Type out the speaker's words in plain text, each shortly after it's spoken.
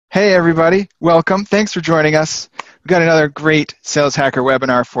Hey, everybody. Welcome. Thanks for joining us. We've got another great Sales Hacker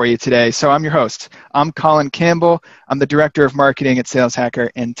webinar for you today. So I'm your host. I'm Colin Campbell. I'm the Director of Marketing at Sales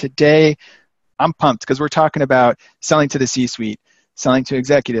Hacker. And today I'm pumped because we're talking about selling to the C-suite, selling to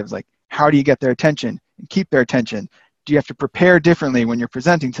executives. Like, how do you get their attention and keep their attention? Do you have to prepare differently when you're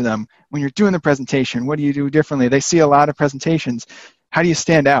presenting to them? When you're doing the presentation, what do you do differently? They see a lot of presentations. How do you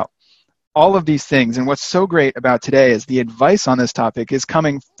stand out? All of these things. And what's so great about today is the advice on this topic is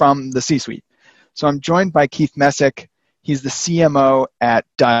coming from the C-suite. So I'm joined by Keith Messick. He's the CMO at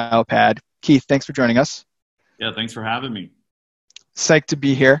Dialpad. Keith, thanks for joining us. Yeah, thanks for having me. Psyched to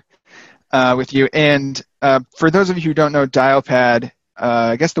be here with you. And for those of you who don't know Dialpad,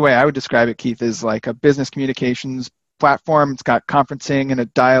 I guess the way I would describe it, Keith, is like a business communications platform. It's got conferencing and a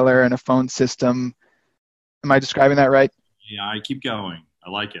dialer and a phone system. Am I describing that right? Yeah, I keep going. I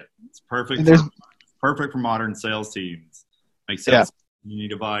like it. It's perfect. Perfect for modern sales teams. Make sales any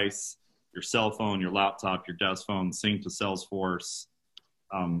device, your cell phone, your laptop, your desk phone, sync to Salesforce.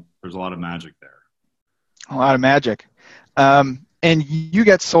 There's a lot of magic there. A lot of magic. And you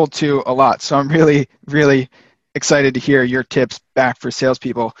get sold to a lot. So I'm really, really excited to hear your tips back for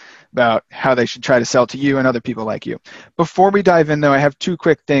salespeople about how they should try to sell to you and other people like you. Before we dive in, though, I have two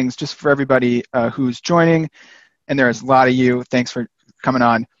quick things just for everybody who's joining. And there's a lot of you. Thanks for coming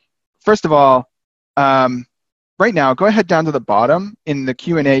on. First of all, right now, go ahead down to the bottom in the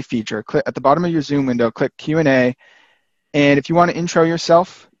Q&A feature. Click at the bottom of your Zoom window, click Q&A. And if you want to intro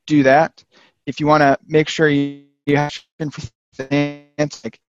yourself, do that. If you want to make sure you have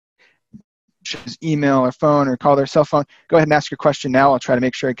like choose email or phone or call their cell phone, go ahead and ask your question now. I'll try to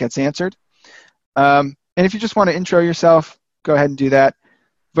make sure it gets answered. And if you just want to intro yourself, go ahead and do that.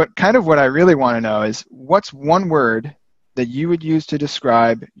 But kind of what I really want to know is what's one word that you would use to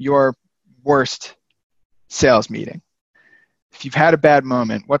describe your worst sales meeting? If you've had a bad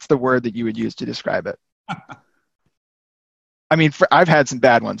moment, what's the word that you would use to describe it? I mean, I've had some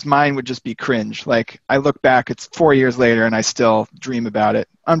bad ones. Mine would just be cringe. Like, I look back, it's 4 years later, and I still dream about it.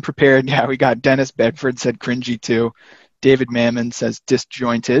 Unprepared, yeah, we got Dennis Bedford said cringy too. David Mammon says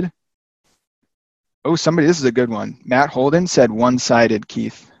disjointed. Oh, this is a good one. Matt Holden said one-sided,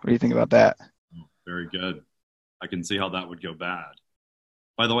 Keith. What do you think about that? Very good. I can see how that would go bad.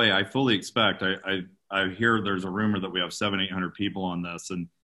 By the way, I fully expect, I hear there's a rumor that we have 700-800 people on this, and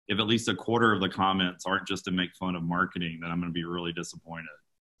if at least a quarter of the comments aren't just to make fun of marketing, then I'm going to be really disappointed.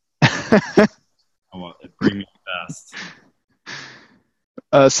 Bring me the best.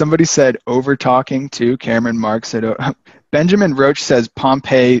 Somebody said over-talking too. Cameron Mark said, Benjamin Roach says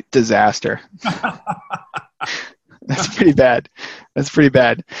Pompeii disaster. That's pretty bad.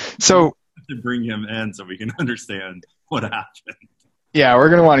 So, to bring him in so we can understand what happened. Yeah, we're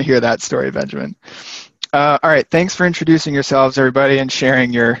going to want to hear that story, Benjamin. All right, thanks for introducing yourselves, everybody, and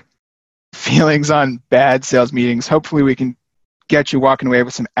sharing your feelings on bad sales meetings. Hopefully we can get you walking away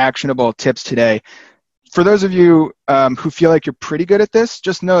with some actionable tips today. For those of you who feel like you're pretty good at this,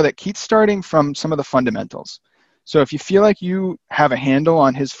 just know that Keith's starting from some of the fundamentals. So if you feel like you have a handle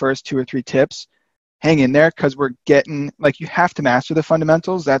on his first 2 or 3 tips, hang in there because we're getting, like, you have to master the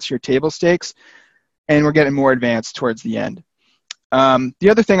fundamentals. That's your table stakes. And we're getting more advanced towards the end. The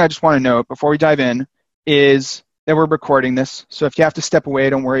other thing I just want to note before we dive in is that we're recording this. So if you have to step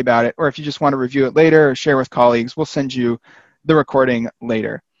away, don't worry about it. Or if you just want to review it later or share with colleagues, we'll send you the recording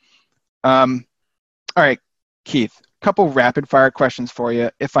later. All right, Keith, a couple rapid fire questions for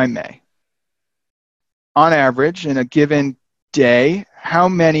you, if I may. On average, in a given day, how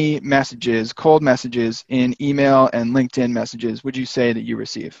many messages, cold messages in email and LinkedIn messages would you say that you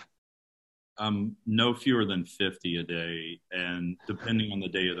receive? No fewer than 50 a day, and depending on the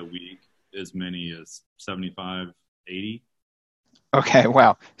day of the week, as many as 75, 80. Okay,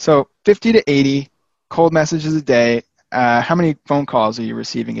 wow. So 50 to 80 cold messages a day. How many phone calls are you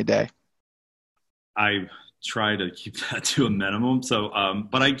receiving a day? I try to keep that to a minimum. So,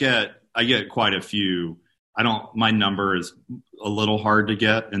 but I get quite a few. My number is a little hard to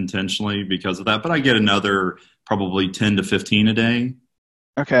get intentionally because of that, but I get another probably 10 to 15 a day.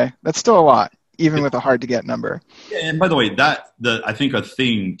 Okay. That's still a lot, even with a hard to get number. And by the way, I think a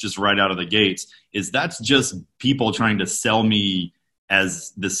thing just right out of the gates is that's just people trying to sell me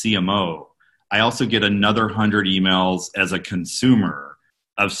as the CMO. I also get another 100 emails as a consumer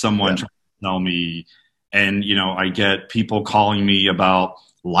of someone trying to sell me. And, I get people calling me about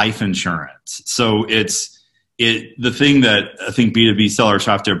life insurance. So the thing that I think B2B sellers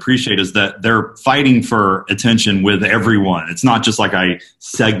have to appreciate is that they're fighting for attention with everyone. It's not just like I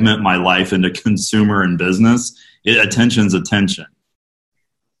segment my life into consumer and business. Attention's attention.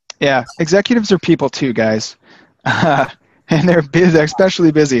 Yeah, executives are people too, guys. And they're busy,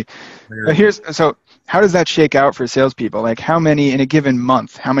 especially busy. Very So how does that shake out for salespeople? Like how many in a given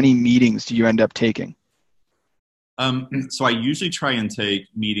month, how many meetings do you end up taking? So I usually try and take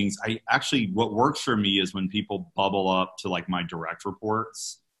meetings. What works for me is when people bubble up to like my direct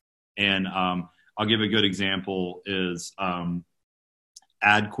reports. And I'll give a good example is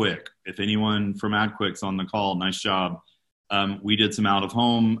AdQuick. If anyone from AdQuick's on the call, nice job. We did some out of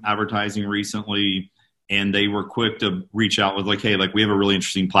home advertising recently, and they were quick to reach out with like, hey, like we have a really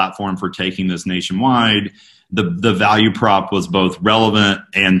interesting platform for taking this nationwide. The value prop was both relevant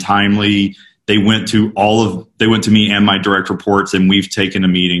and timely. They went to me and my direct reports, and we've taken a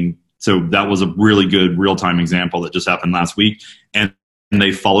meeting. So that was a really good real-time example that just happened last week. And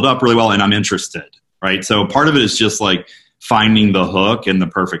they followed up really well, and I'm interested, right? So part of it is just like finding the hook and the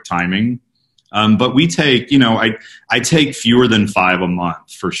perfect timing. But we take, I take fewer than 5 a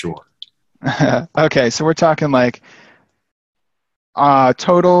month for sure. Okay, so we're talking like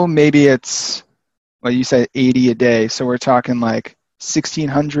total, maybe it's, well, you said 80 a day. So we're talking like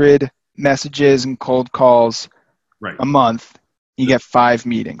 1,600 messages and cold calls Right. a month. You get 5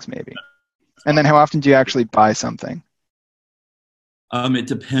 meetings maybe. And then how often do you actually buy something? It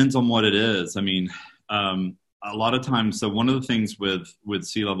depends on what it is. I mean, a lot of times, so one of the things with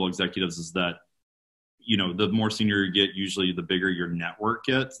C-level executives is that, the more senior you get, usually the bigger your network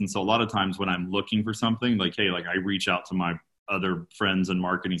gets. And so a lot of times when I'm looking for something, like, hey, like I reach out to my other friends in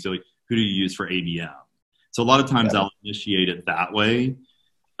marketing, say, like, who do you use for ABM? So a lot of times I'll initiate it that way.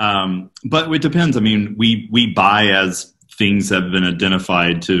 But it depends. I mean, we buy as things have been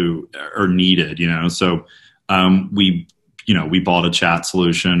identified to or needed, so we bought a chat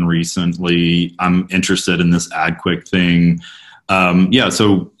solution recently. I'm interested in this AdQuick thing.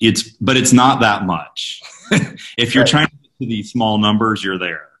 So it's not that much. If you're trying to get to these small numbers, you're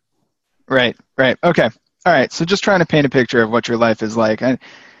there. Right. Okay. All right. So just trying to paint a picture of what your life is like. And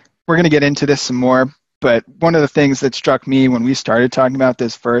we're going to get into this some more, but one of the things that struck me when we started talking about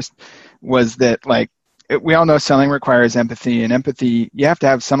this first was that we all know selling requires empathy, and empathy, you have to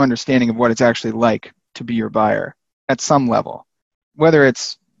have some understanding of what it's actually like to be your buyer at some level, whether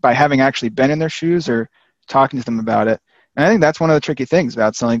it's by having actually been in their shoes or talking to them about it. And I think that's one of the tricky things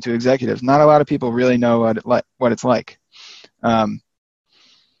about selling to executives. Not a lot of people really know what it's like. All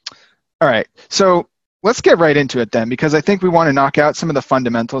right, so let's get right into it then, because I think we want to knock out some of the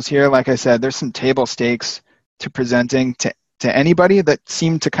fundamentals here. Like I said, there's some table stakes to presenting to anybody that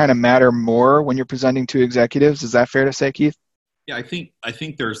seem to kind of matter more when you're presenting to executives. Is that fair to say, Keith? Yeah, I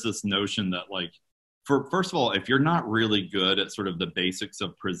think there's this notion that first of all, if you're not really good at sort of the basics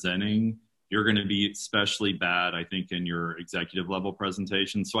of presenting, you're going to be especially bad, I think, in your executive level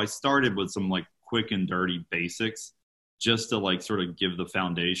presentation. So I started with some quick and dirty basics just to sort of give the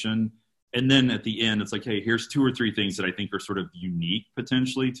foundation. And then at the end, it's like, hey, here's 2 or 3 things that I think are sort of unique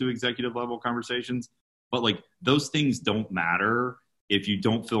potentially to executive level conversations. But those things don't matter if you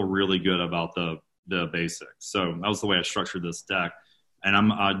don't feel really good about the basics. So that was the way I structured this deck. And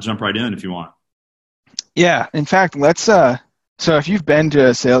I'll jump right in if you want. Yeah. In fact, let's so if you've been to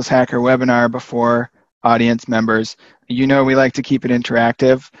a Sales Hacker webinar before, audience members, we like to keep it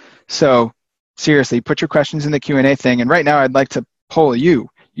interactive. So seriously, put your questions in the Q&A thing. And right now I'd like to poll you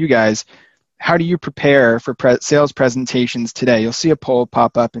guys. How do you prepare for sales presentations today? You'll see a poll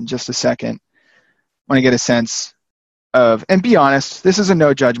pop up in just a second. I want to get a sense of, and be honest, this is a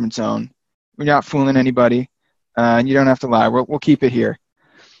no judgment zone. We're not fooling anybody, and you don't have to lie. We'll keep it here.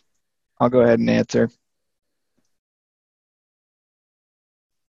 I'll go ahead and answer.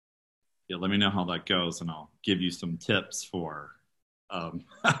 Yeah, let me know how that goes, and I'll give you some tips for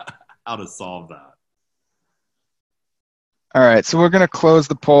how to solve that. All right, so we're going to close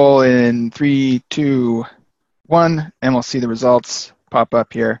the poll in 3, 2, 1, and we'll see the results pop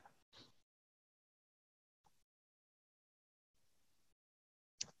up here.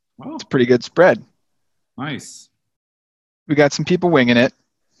 Well, it's a pretty good spread. Nice. We got some people winging it.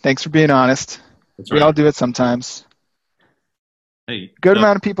 Thanks for being honest. That's right. We all do it sometimes. Hey, good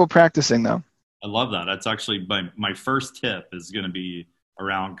amount of people practicing, though. I love that. That's actually my first tip is going to be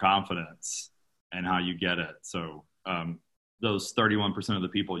around confidence and how you get it. So those 31% of the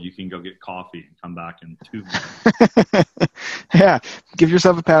people, you can go get coffee and come back in 2 minutes. Yeah, give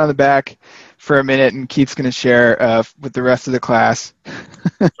yourself a pat on the back for a minute, and Keith's going to share with the rest of the class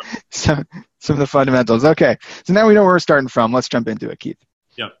some of the fundamentals. Okay, so now we know where we're starting from. Let's jump into it, Keith.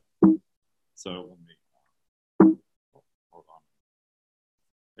 Yep. So let me hold on.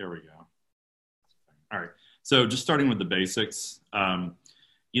 There we go. All right. So just starting with the basics, I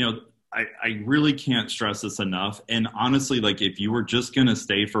really can't stress this enough. And honestly, if you were just going to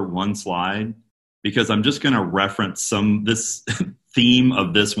stay for one slide, because I'm just going to reference this theme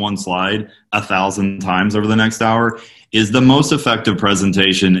of this one slide 1,000 times over the next hour, is the most effective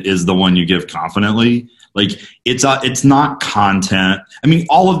presentation is the one you give confidently. Like it's not content. I mean,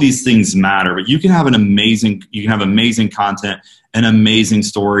 all of these things matter, but you can have amazing content and amazing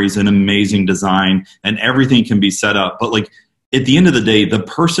stories and amazing design, and everything can be set up. But like at the end of the day, the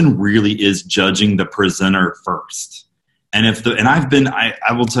person really is judging the presenter first. And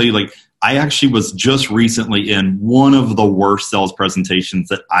I will tell you, like, I actually was just recently in one of the worst sales presentations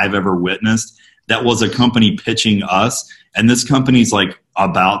that I've ever witnessed. That was a company pitching us, and this company's like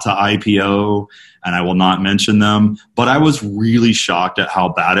about to IPO, and I will not mention them, but I was really shocked at how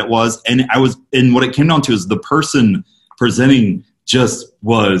bad it was. And what it came down to is the person presenting just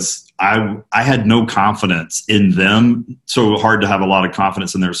was, I had no confidence in them. So hard to have a lot of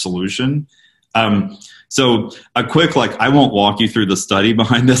confidence in their solution. So a quick, I won't walk you through the study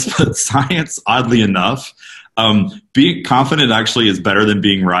behind this, but science, oddly enough, being confident actually is better than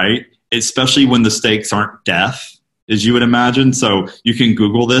being right, especially when the stakes aren't death, as you would imagine. So you can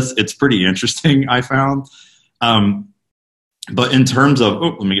Google this. It's pretty interesting, I found. But in terms of,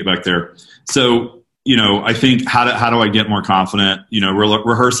 let me get back there. So, I think how do I get more confident?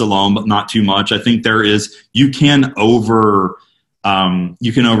 Rehearse alone, but not too much. I think you can over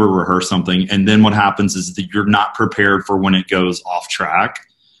rehearse something. And then what happens is that you're not prepared for when it goes off track.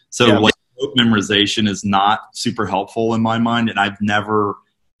 So rote memorization is not super helpful in my mind. And I've never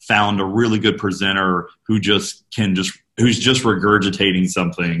found a really good presenter who's just regurgitating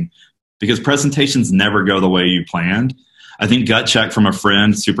something, because presentations never go the way you planned. I think gut check from a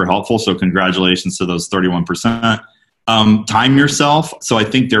friend, super helpful. So congratulations to those 31%. Time yourself. So I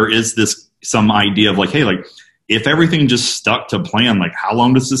think there is some idea of hey, if everything just stuck to plan, how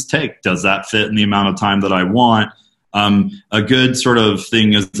long does this take? Does that fit in the amount of time that I want? A good sort of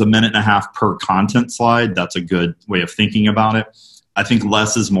thing is 1.5 minutes per content slide. That's a good way of thinking about it. I think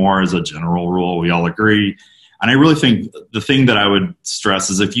less is more as a general rule. We all agree. And I really think the thing that I would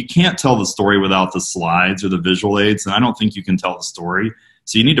stress is if you can't tell the story without the slides or the visual aids, then I don't think you can tell the story.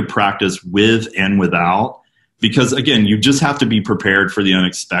 So you need to practice with and without, because again, you just have to be prepared for the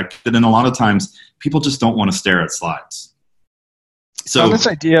unexpected. And a lot of times people just don't want to stare at slides. So on this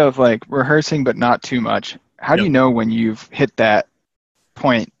idea of rehearsing, but not too much, how do you know when you've hit that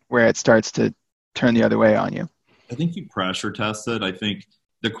point where it starts to turn the other way on you? I think you pressure test it. I think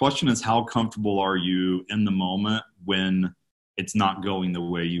the question is, how comfortable are you in the moment when it's not going the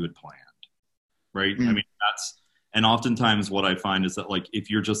way you had planned, right? I mean, and oftentimes what I find is that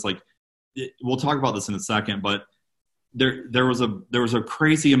if you're just we'll talk about this in a second, but there's a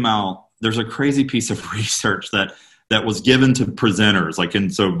crazy piece of research that was given to presenters,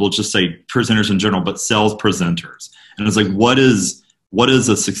 and so we'll just say presenters in general, but sales presenters. And it's what does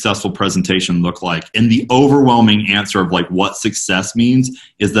a successful presentation look like? And the overwhelming answer of what success means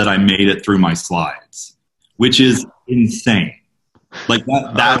is that I made it through my slides, which is insane.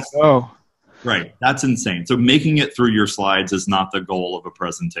 That's right. That's insane. So making it through your slides is not the goal of a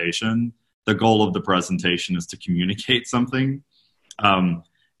presentation. The goal of the presentation is to communicate something.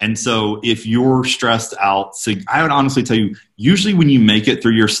 And so if you're stressed out, I would honestly tell you, usually when you make it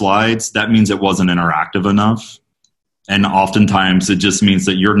through your slides, that means it wasn't interactive enough. And oftentimes it just means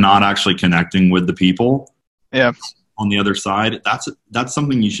that you're not actually connecting with the people on the other side. That's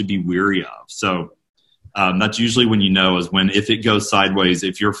something you should be weary of. So that's usually when if it goes sideways,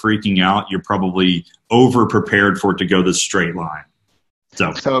 if you're freaking out, you're probably over prepared for it to go this straight line.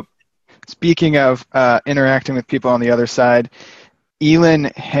 So speaking of interacting with people on the other side, Elin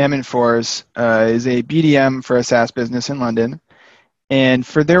Hammondfors is a BDM for a SaaS business in London. And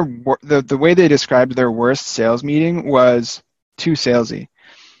for the way they described their worst sales meeting was too salesy.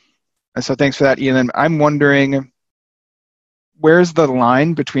 And so thanks for that, Elin. I'm wondering, where's the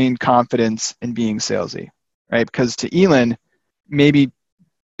line between confidence and being salesy, right? Because to Elin, maybe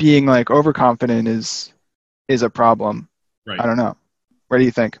being overconfident is a problem. Right. I don't know. Where do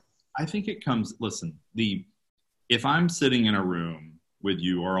you think? I think it comes, if I'm sitting in a room with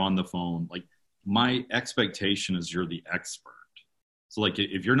you or on the phone, my expectation is you're the expert. So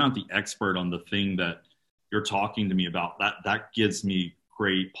if you're not the expert on the thing that you're talking to me about, that gives me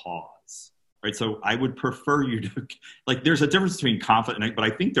great pause, right? So I would prefer you to, there's a difference between confident, but I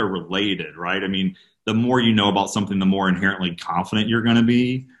think they're related, right? I mean, the more you know about something, the more inherently confident you're going to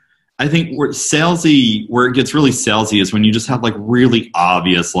be. I think where it gets really salesy is when you just have really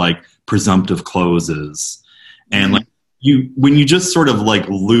obvious, presumptive closes. And when you just sort of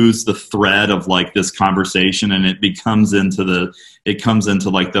lose the thread of this conversation, and it comes into the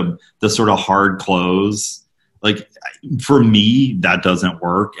sort of hard close. Like, for me, that doesn't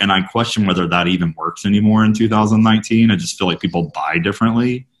work. And I question whether that even works anymore in 2019. I just feel like people buy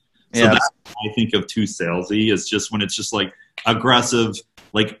differently. So Yeah. that's what I think of too salesy, is just when it's just like aggressive,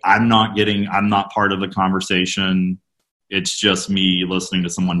 like I'm not part of the conversation. It's just me listening to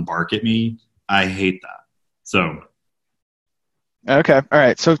someone bark at me. I hate that. So. Okay. All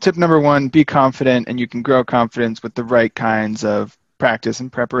right. So tip number one, be confident, and you can grow confidence with the right kinds of practice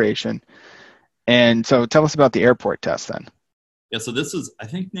and preparation. And so tell us about the airport test then. Yeah, so I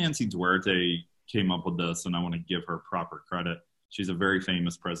think Nancy Duarte came up with this, and I want to give her proper credit. She's a very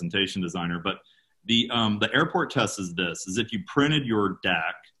famous presentation designer. But the airport test is if you printed your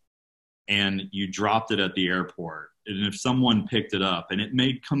deck and you dropped it at the airport, and if someone picked it up and it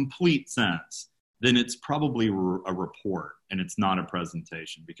made complete sense, then it's probably a report and it's not a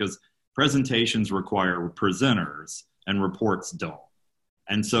presentation, because presentations require presenters and reports don't.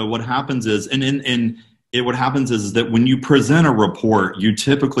 And so what happens is, what happens is that when you present a report, you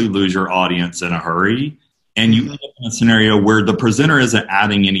typically lose your audience in a hurry, and you end up in a scenario where the presenter isn't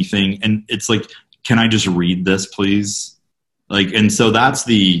adding anything, and it's like, can I just read this, please? Like, and so that's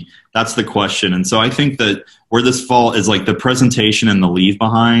the question. And so I think that where this fall is like the presentation and the leave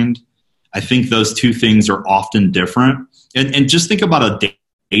behind, I think those two things are often different. And just think about a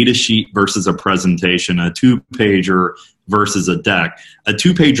data sheet versus a presentation, a 2-pager versus a deck. A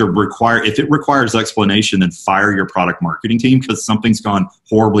 2-pager if it requires explanation, then fire your product marketing team, because something's gone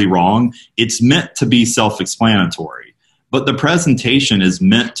horribly wrong. It's meant to be self-explanatory, but the presentation is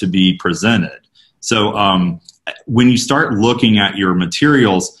meant to be presented. So when you start looking at your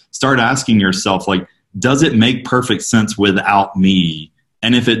materials, start asking yourself, like, does it make perfect sense without me?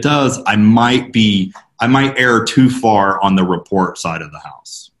 And if it does, I might err too far on the report side of the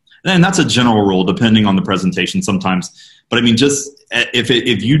house. And that's a general rule, depending on the presentation sometimes. But I mean, just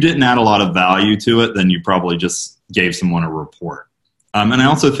if you didn't add a lot of value to it, then you probably just gave someone a report. And I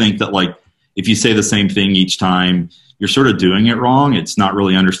also think that, like, if you say the same thing each time, you're sort of doing it wrong. It's not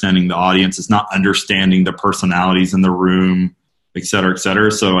really understanding the audience. It's not understanding the personalities in the room, et cetera, et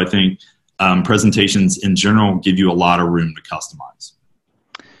cetera. So I think presentations in general give you a lot of room to customize.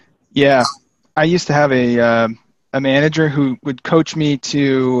 Yeah. I used to have a manager who would coach me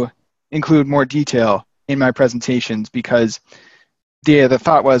to include more detail in my presentations, because the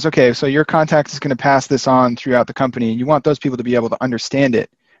thought was, okay, so your contact is going to pass this on throughout the company, and you want those people to be able to understand it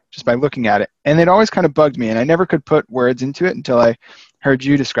just by looking at it. And it always kind of bugged me, and I never could put words into it until I heard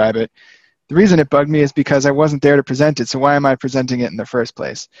you describe it. The reason it bugged me is because I wasn't there to present it, so why am I presenting it in the first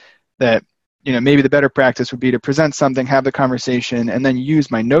place? That, maybe the better practice would be to present something, have the conversation, and then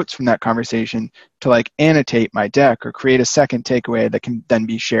use my notes from that conversation to, like, annotate my deck or create a second takeaway that can then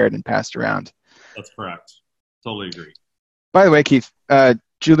be shared and passed around. That's correct. Totally agree. By the way, Keith,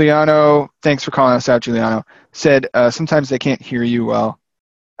 Giuliano, thanks for calling us out, Giuliano, said sometimes they can't hear you well.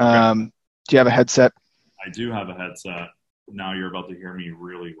 Okay. Do you have a headset? I do have a headset. Now you're about to hear me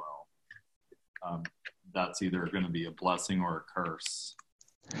really well. That's either going to be a blessing or a curse.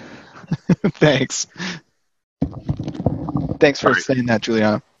 Thanks. Thanks for saying that,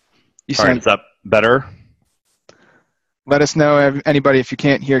 Giuliano. Is that better? Let us know, anybody, if you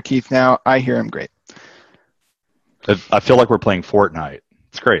can't hear Keith now. I hear him great. I feel like we're playing Fortnite.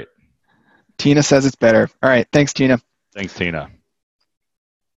 It's great. Tina says it's better. All right. Thanks, Tina. Thanks, Tina.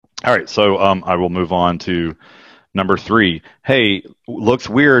 All right. So I will move on to number 3. Hey, looks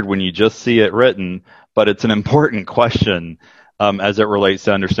weird when you just see it written, but it's an important question as it relates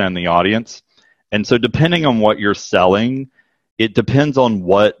to understanding the audience. And so depending on what you're selling, it depends on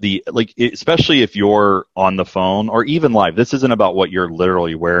what especially if you're on the phone or even live. This isn't about what you're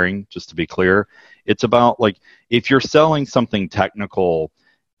literally wearing, just to be clear. It's about, like, if you're selling something technical,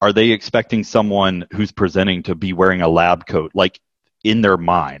 are they expecting someone who's presenting to be wearing a lab coat, like, in their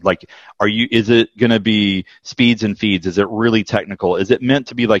mind? Like, is it going to be speeds and feeds? Is it really technical? Is it meant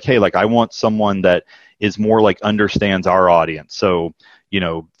to be like, hey, like, I want someone that is more like understands our audience. So,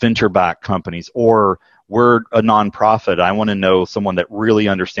 venture-backed companies, or we're a nonprofit. I want to know someone that really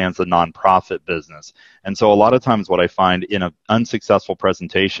understands the nonprofit business. And so a lot of times what I find in an unsuccessful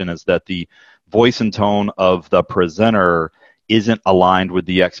presentation is that the voice and tone of the presenter isn't aligned with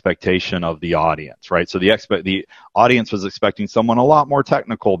the expectation of the audience, right? So the audience was expecting someone a lot more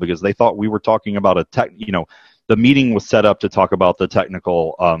technical because they thought we were talking about the meeting was set up to talk about the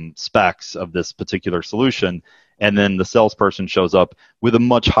technical specs of this particular solution, and then the salesperson shows up with a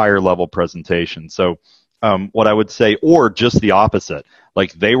much higher level presentation. So what I would say, or just the opposite,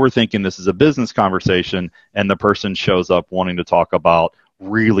 like they were thinking this is a business conversation, and the person shows up wanting to talk about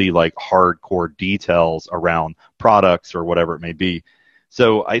really like hardcore details around products or whatever it may be.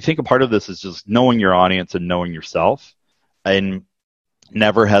 So I think a part of this is just knowing your audience and knowing yourself, and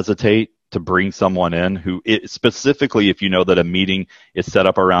never hesitate to bring someone in specifically if you know that a meeting is set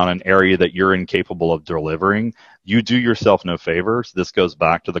up around an area that you're incapable of delivering. You do yourself no favors. This goes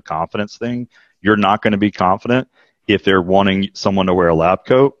back to the confidence thing. You're not going to be confident if they're wanting someone to wear a lab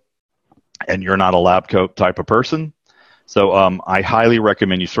coat and you're not a lab coat type of person. So I highly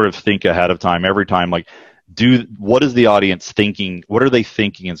recommend you sort of think ahead of time, every time, like, what is the audience thinking? What are they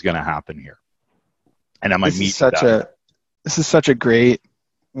thinking is going to happen here? And am I meeting that? This is such a great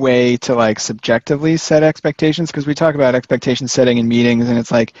way to like subjectively set expectations, because we talk about expectation setting in meetings, and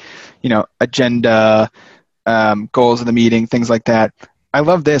it's like, agenda, goals of the meeting, things like that. I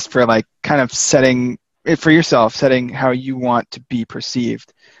love this for like kind of setting it for yourself, setting how you want to be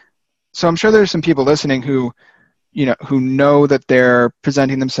perceived. So I'm sure there's some people listening who know that they're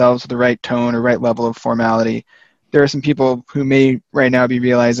presenting themselves with the right tone or right level of formality. There are some people who may right now be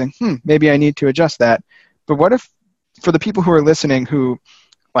realizing, maybe I need to adjust that. But what if, for the people who are listening who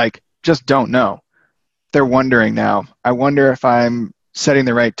like just don't know, they're wondering now, I wonder if I'm setting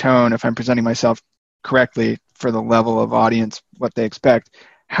the right tone, if I'm presenting myself correctly for the level of audience, what they expect.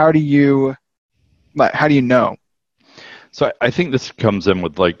 How do you know? So I think this comes in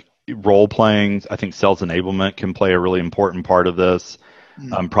with like role playing. I think sales enablement can play a really important part of this.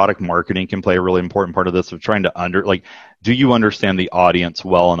 Product marketing can play a really important part of this, of trying to do you understand the audience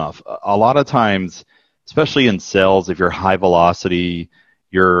well enough? A lot of times, especially in sales, if you're high velocity,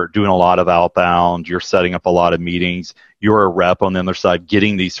 you're doing a lot of outbound, you're setting up a lot of meetings, you're a rep on the other side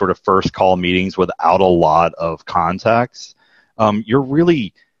getting these sort of first call meetings without a lot of contacts. You're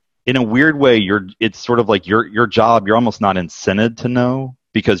really, in a weird way, it's sort of like your job, you're almost not incented to know,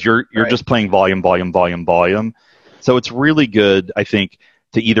 because you're right. Just playing volume. So it's really good, I think,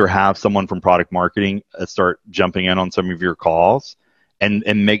 to either have someone from product marketing start jumping in on some of your calls and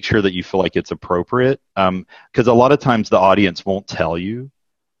make sure that you feel like it's appropriate. Because a lot of times the audience won't tell you,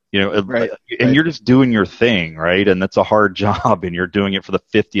 right. And you're just doing your thing, right? And that's a hard job, and you're doing it for the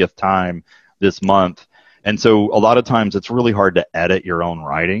 50th time this month. And so a lot of times it's really hard to edit your own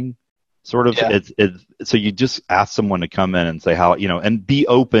writing. Sort of, yeah. So you just ask someone to come in and say how, and be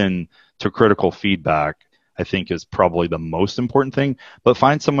open to critical feedback, I think is probably the most important thing. But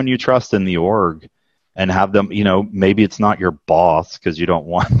find someone you trust in the org and have them, maybe it's not your boss because you don't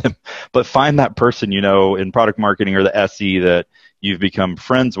want them, but find that person, in product marketing or the SE that you've become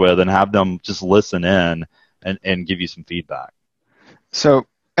friends with, and have them just listen in and give you some feedback. So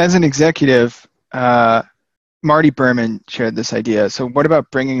as an executive, Marty Berman shared this idea. So what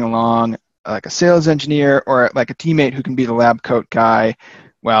about bringing along like a sales engineer or like a teammate who can be the lab coat guy?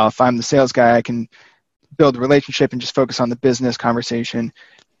 Well, if I'm the sales guy, I can build a relationship and just focus on the business conversation.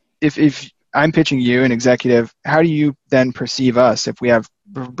 If I'm pitching you, an executive, how do you then perceive us if we're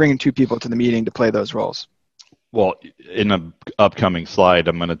bringing two people to the meeting to play those roles? Well, in an upcoming slide,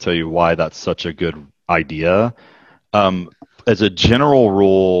 I'm going to tell you why that's such a good idea. As a general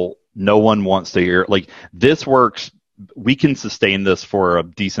rule, no one wants to hear, like, this works. We can sustain this for a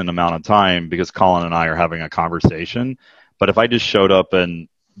decent amount of time because Colin and I are having a conversation. But if I just showed up and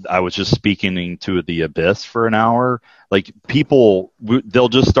I was just speaking to the abyss for an hour, like, people, they'll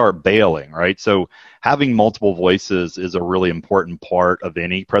just start bailing, right? So having multiple voices is a really important part of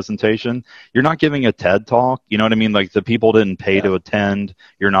any presentation. You're not giving a TED talk, you know what I mean? Like, the people didn't pay to attend.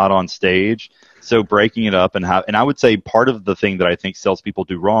 You're not on stage. So breaking it up and I would say part of the thing that I think salespeople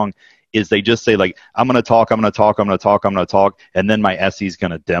do wrong is they just say, like, I'm going to talk, and then my SE is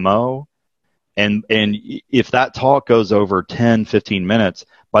going to demo. And if that talk goes over 10, 15 minutes,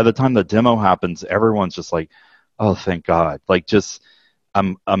 by the time the demo happens, everyone's just like, oh, thank God. Like, just,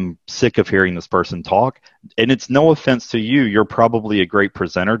 I'm sick of hearing this person talk. And it's no offense to you. You're probably a great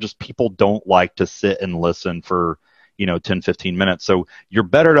presenter. Just people don't like to sit and listen for, 10, 15 minutes. So you're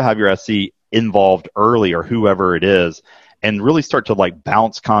better to have your SE involved early, or whoever it is, and really start to like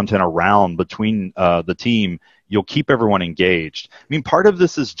bounce content around between the team. You'll keep everyone engaged. I mean, part of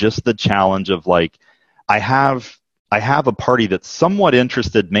this is just the challenge of, like, I have a party that's somewhat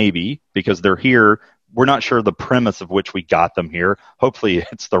interested, maybe because they're here. We're not sure the premise of which we got them here. Hopefully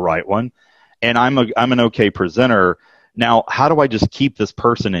it's the right one. And I'm an okay presenter. Now, how do I just keep this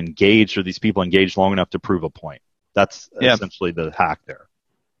person engaged, or these people engaged long enough to prove a point? That's essentially the hack there.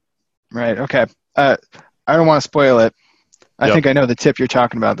 Right. Okay. I don't want to spoil it. I think I know the tip you're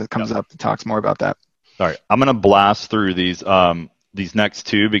talking about that comes up that talks more about that. All right. I'm going to blast through these next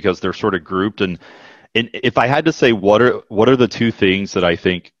two because they're sort of grouped. And if I had to say what are the two things that I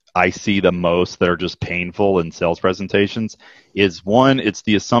think I see the most that are just painful in sales presentations, is one, it's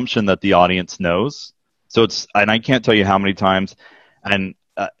the assumption that the audience knows. So and I can't tell you how many times And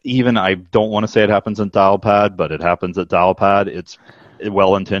even I don't want to say it happens in Dialpad, but it happens at Dialpad. It's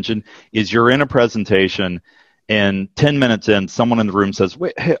well-intentioned. Is you're in a presentation, and 10 minutes in, someone in the room says,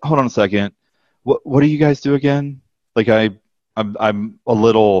 "Wait, hey, hold on a second. What do you guys do again?" Like I'm a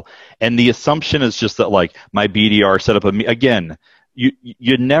little, and the assumption is just that like my BDR set up again.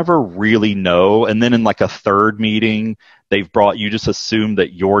 You never really know, and then in like a third meeting, you just assume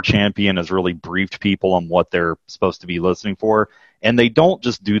that your champion has really briefed people on what they're supposed to be listening for, and they don't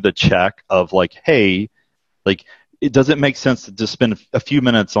just do the check of like, hey, like it doesn't make sense to just spend a few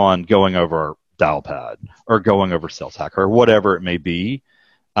minutes on going over Dialpad or going over Sales Hacker or whatever it may be.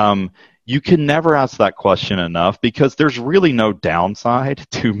 You can never ask that question enough because there's really no downside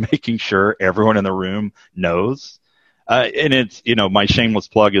to making sure everyone in the room knows. And it's, my shameless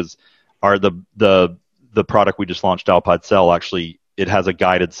plug is the product we just launched, Dialpad Sell. Actually, it has a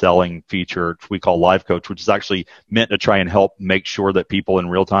guided selling feature we call Live Coach, which is actually meant to try and help make sure that people in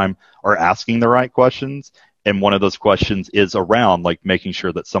real time are asking the right questions. And one of those questions is around like making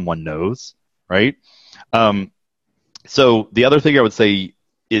sure that someone knows, right? So the other thing I would say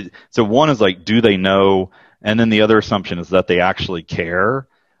so one is like, do they know? And then the other assumption is that they actually care.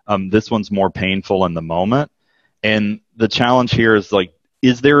 This one's more painful in the moment. And the challenge here is like,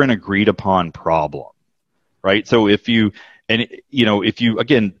 is there an agreed upon problem, right? So a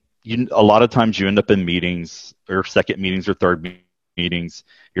lot of times you end up in meetings or second meetings or third meetings.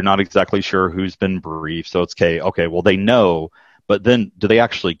 You're not exactly sure who's been briefed. So it's okay, well, they know, but then do they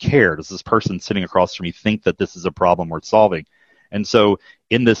actually care? Does this person sitting across from me think that this is a problem worth solving? And so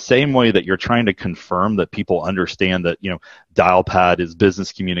in the same way that you're trying to confirm that people understand that, Dialpad is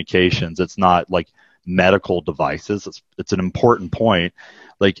business communications, it's not like medical devices, it's an important point.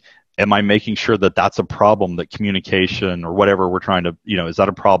 Like, am I making sure that that's a problem that communication or whatever we're trying to, is that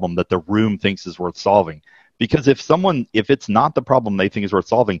a problem that the room thinks is worth solving? Because if it's not the problem they think is worth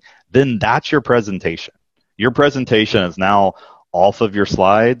solving, then that's your presentation. Your presentation is now off of your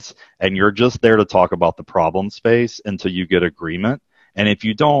slides, and you're just there to talk about the problem space until you get agreement. And if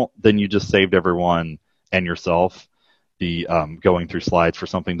you don't, then you just saved everyone and yourself the going through slides for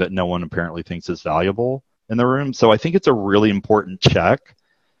something that no one apparently thinks is valuable in the room. So I think it's a really important check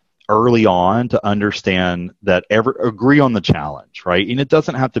early on to understand that agree on the challenge, right? And it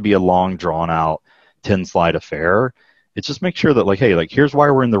doesn't have to be a long, drawn-out 10-slide affair. It's just make sure that like, hey, like here's why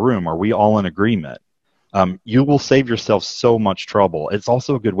we're in the room. Are we all in agreement? You will save yourself so much trouble. It's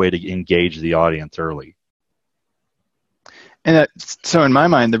also a good way to engage the audience early. And so in my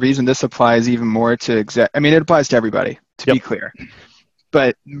mind, the reason this applies even more to it applies to everybody, to be clear.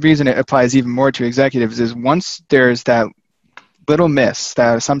 But the reason it applies even more to executives is once there's that little miss,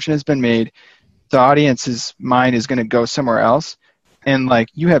 that assumption has been made, the audience's mind is going to go somewhere else. And like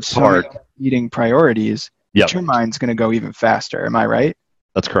you have so many competing priorities, your mind's going to go even faster. Am I right?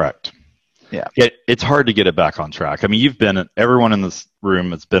 That's correct. Yeah. It's hard to get it back on track. I mean, everyone in this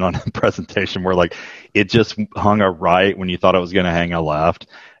room has been on a presentation where like it just hung a right when you thought it was going to hang a left,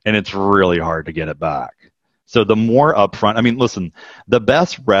 and it's really hard to get it back. So the more upfront, listen, the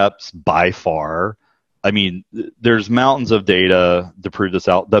best reps by far, there's mountains of data to prove this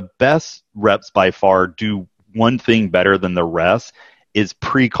out. The best reps by far do one thing better than the rest is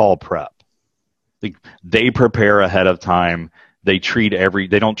pre-call prep. Like they prepare ahead of time. They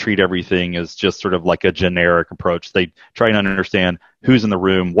don't treat everything as just sort of like a generic approach. They try and understand who's in the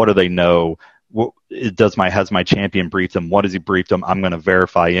room, what do they know, has my champion briefed them, what has he briefed them, I'm going to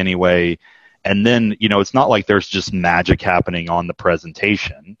verify anyway. And then, it's not like there's just magic happening on the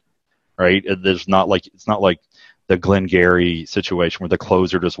presentation, right? It's not like the Glengarry situation where the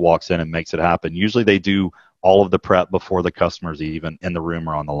closer just walks in and makes it happen. Usually they do all of the prep before the customer's even in the room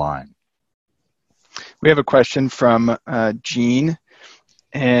or on the line. We have a question from Gene,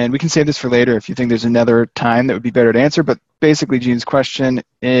 and we can save this for later if you think there's another time that would be better to answer. But basically, Gene's question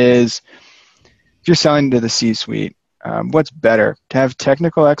is, if you're selling to the C-suite, what's better, to have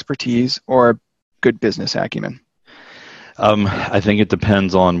technical expertise or good business acumen? I think it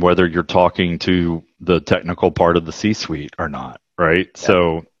depends on whether you're talking to the technical part of the C-suite or not, right? Yeah.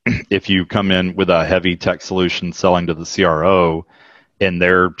 So if you come in with a heavy tech solution selling to the CRO, and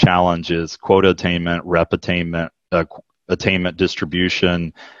their challenge is quota attainment, rep attainment, attainment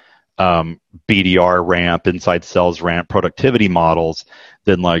distribution, BDR ramp, inside sales ramp, productivity models,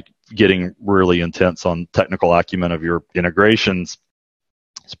 then like getting really intense on technical acumen of your integrations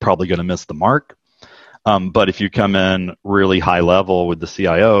is probably going to miss the mark. But if you come in really high level with the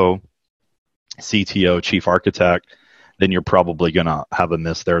CIO, CTO, chief architect, then you're probably going to have a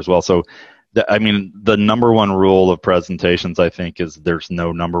miss there as well. So I mean, the number one rule of presentations, I think, is there's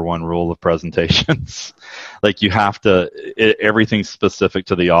no number one rule of presentations. Like you have to, everything's specific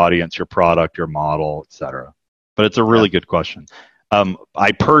to the audience, your product, your model, etc. But it's a really good question.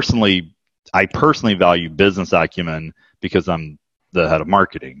 I personally value business acumen because I'm the head of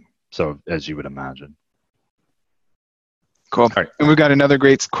marketing. So as you would imagine. Cool. Right. And we've got another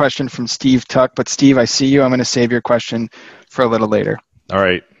great question from Steve Tuck. But Steve, I see you. I'm going to save your question for a little later. All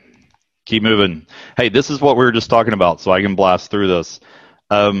right. Keep moving. Hey, this is what we were just talking about, so I can blast through this.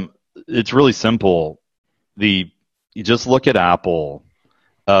 It's really simple. You just look at Apple.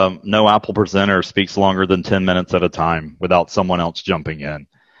 No Apple presenter speaks longer than 10 minutes at a time without someone else jumping in.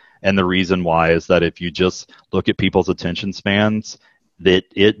 And the reason why is that if you just look at people's attention spans, that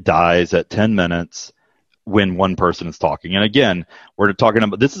it dies at 10 minutes when one person is talking. And again, we're talking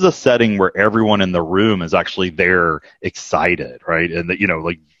about, this is a setting where everyone in the room is actually there excited, right? And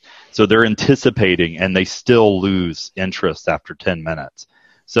that, so they're anticipating and they still lose interest after 10 minutes.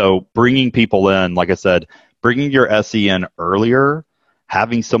 So bringing people in, like I said, bringing your SE in earlier,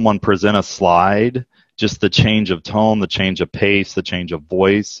 having someone present a slide, just the change of tone, the change of pace, the change of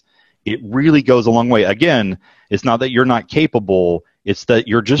voice, it really goes a long way. Again, it's not that you're not capable, it's that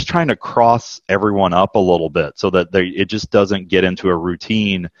you're just trying to cross everyone up a little bit so that it just doesn't get into a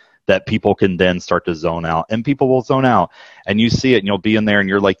routine that people can then start to zone out. And people will zone out. And you see it, and you'll be in there, and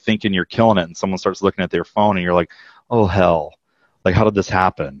you're like thinking you're killing it, and someone starts looking at their phone, and you're like, oh, hell. Like, how did this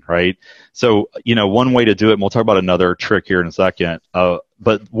happen, right? So, one way to do it, and we'll talk about another trick here in a second,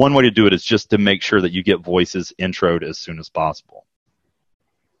 but one way to do it is just to make sure that you get voices introed as soon as possible.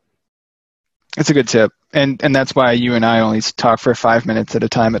 That's a good tip. And that's why you and I only talk for 5 minutes at a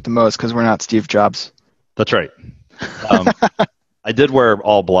time at the most, because we're not Steve Jobs. That's right. I did wear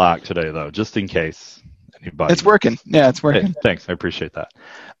all black today, though, just in case anybody. It's working. Yeah, it's working. Hey, thanks. I appreciate that.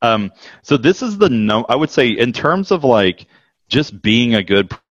 So this is I would say in terms of just being a good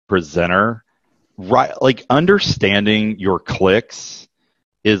presenter, right? Like understanding your clicks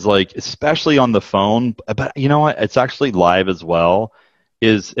is especially on the phone, but you know what? It's actually live as well.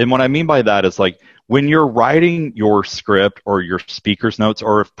 And what I mean by that is when you're writing your script or your speaker's notes,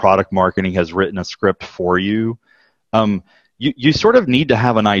 or if product marketing has written a script for you, you sort of need to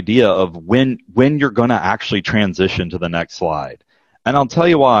have an idea of when you're going to actually transition to the next slide. And I'll tell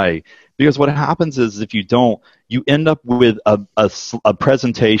you why. Because what happens is if you don't, you end up with a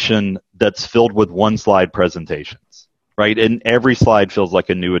presentation that's filled with one-slide presentations, right? And every slide feels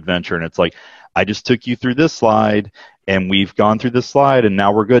like a new adventure. And it's like, I just took you through this slide, and we've gone through this slide, and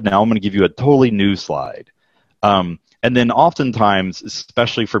now we're good. Now I'm going to give you a totally new slide. And then oftentimes,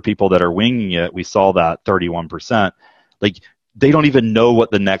 especially for people that are winging it, we saw that 31%, they don't even know what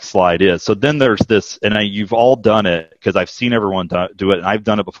the next slide is. So then there's this, and you've all done it because I've seen everyone do it, and I've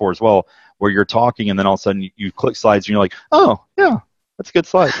done it before as well, where you're talking, and then all of a sudden you click slides, and you're like, oh, yeah, that's a good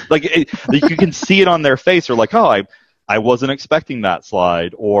slide. You can see it on their face. Or oh, I wasn't expecting that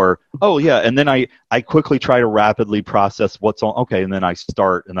slide. Or, oh, yeah, and then I quickly try to rapidly process what's on. Okay, and then I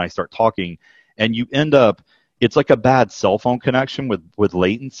start talking, and you end up, it's like a bad cell phone connection with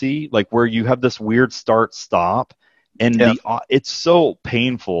latency, where you have this weird start-stop. And it's so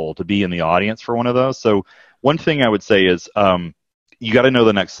painful to be in the audience for one of those. So one thing I would say is you got to know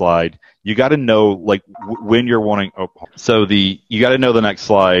the next slide. You got to know when you're wanting. You got to know the next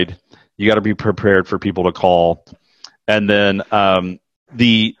slide. You got to be prepared for people to call. And then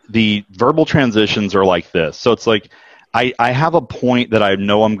the verbal transitions are like this. So it's I have a point that I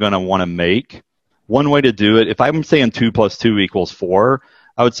know I'm going to want to make. One way to do it, if I'm saying 2 + 2 = 4,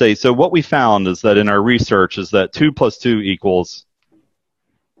 I would say, so what we found is that in our research is that 2 + 2 equals,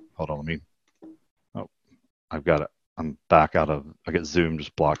 hold on, I've got it. I'm back out of, I get Zoom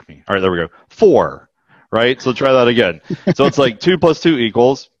just blocked me. All right, there we go. 4, right? So try that again. So it's 2 + 2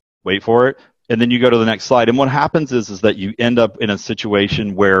 equals, wait for it, and then you go to the next slide. And what happens is that you end up in a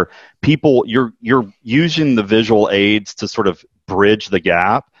situation where you're using the visual aids to sort of bridge the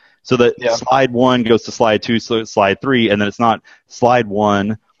gap. So that slide 1 goes to slide 2, so slide 3, and then it's not slide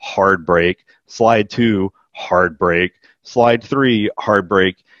 1, hard break, slide 2, hard break, slide 3, hard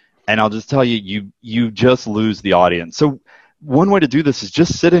break, and I'll just tell you, you just lose the audience. So one way to do this is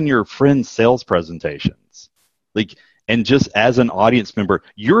just sit in your friend's sales presentations, and just as an audience member,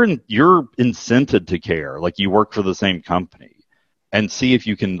 you're incented to care, you work for the same company, and see if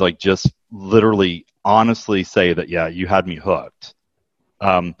you can just literally honestly say that, yeah, you had me hooked.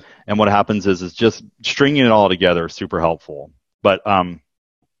 And what happens is just stringing it all together is super helpful. But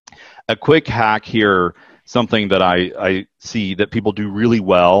a quick hack here, something that I see that people do really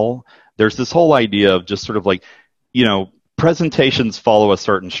well, there's this whole idea of just sort of presentations follow a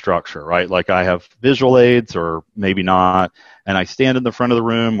certain structure, right? Like I have visual aids or maybe not, and I stand in the front of the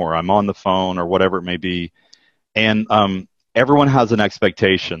room or I'm on the phone or whatever it may be. And everyone has an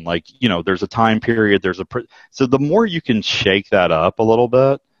expectation. Like, there's a time period, so the more you can shake that up a little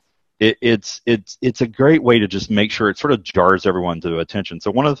bit, it's a great way to just make sure it sort of jars everyone to attention. So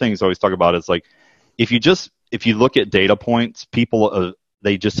one of the things I always talk about is like, if you look at data points, people,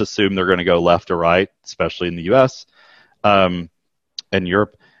 they just assume they're going to go left or right, especially in the US and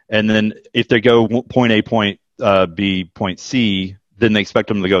Europe. And then if they go point A, point B, point C, then they expect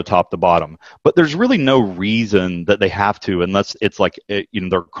them to go top to bottom. But there's really no reason that they have to, unless it's like,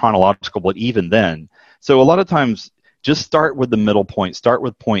 they're chronological, but even then. So a lot of times, just start with the middle point, start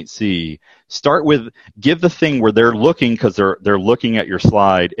with point C, give the thing where they're looking, because they're looking at your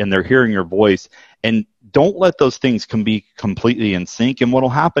slide and they're hearing your voice, and don't let those things be completely in sync. And what will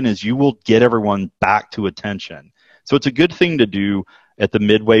happen is you will get everyone back to attention. So it's a good thing to do at the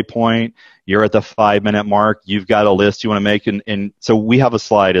midway point. You're at the 5-minute mark. You've got a list you want to make. And so we have a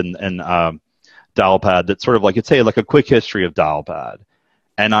slide in Dialpad that's sort of like, like a quick history of Dialpad.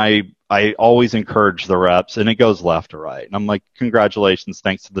 And I always encourage the reps, and it goes left to right. And I'm like, congratulations,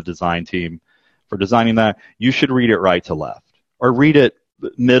 thanks to the design team for designing that. You should read it right to left, or read it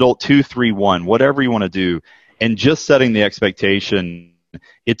middle, 2, 3, 1, whatever you want to do. And just setting the expectation.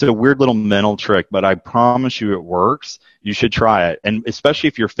 It's a weird little mental trick, but I promise you it works. You should try it. And especially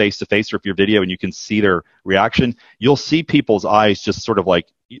if you're face-to-face or if you're video and you can see their reaction, you'll see people's eyes just sort of like,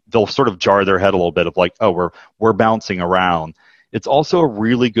 they'll sort of jar their head a little bit of like, oh, we're bouncing around. It's also a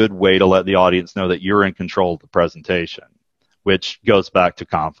really good way to let the audience know that you're in control of the presentation, which goes back to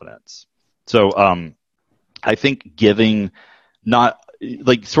confidence. So I think giving, not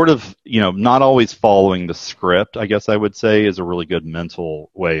always following the script, I guess I would say, is a really good mental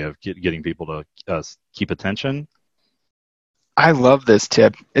way of getting people to keep attention. I love this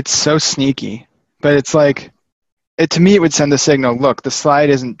tip. It's so sneaky, but it's like, to me, it would send the signal, look, the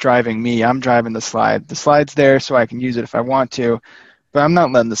slide isn't driving me. I'm driving the slide. The slide's there so I can use it if I want to, but I'm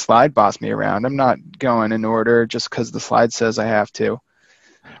not letting the slide boss me around. I'm not going in order just because the slide says I have to.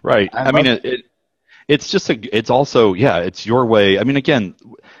 Right. I mean, it's also, it's your way. I mean, again,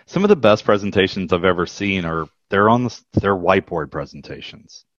 some of the best presentations I've ever seen they're whiteboard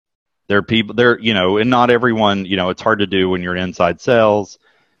presentations. And not everyone, it's hard to do when you're in inside sales,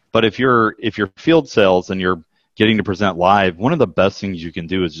 but if you're field sales and you're getting to present live, one of the best things you can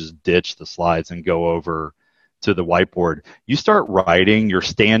do is just ditch the slides and go over to the whiteboard. You start writing, you're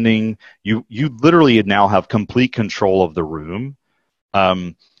standing, you literally now have complete control of the room.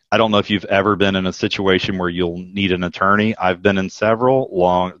 I don't know if you've ever been in a situation where you'll need an attorney. I've been in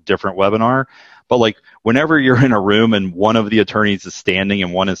several different webinar, but like whenever you're in a room and one of the attorneys is standing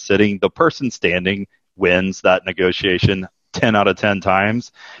and one is sitting, the person standing wins that negotiation 10 out of 10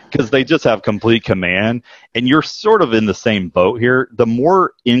 times, because they just have complete command, and you're sort of in the same boat here. The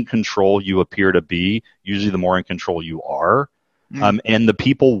more in control you appear to be, usually the more in control you are. And the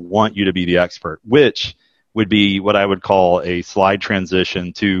people want you to be the expert, which would be what I would call a slide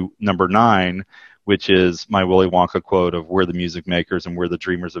transition to number 9, which is my Willy Wonka quote of "We're the music makers and we're the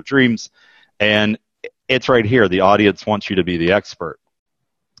dreamers of dreams." And it's right here. The audience wants you to be the expert.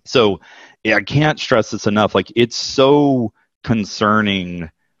 So I can't stress this enough. Like, it's so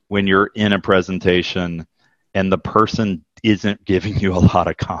concerning when you're in a presentation and the person isn't giving you a lot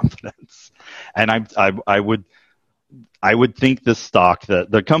of confidence. And I would think this stock,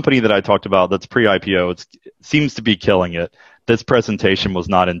 that the company that I talked about that's pre-IPO, it seems to be killing it. This presentation was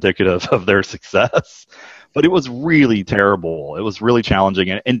not indicative of their success, but it was really terrible. It was really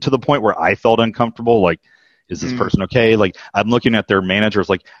challenging, and to the point where I felt uncomfortable. Like, is this person okay? Like, I'm looking at their managers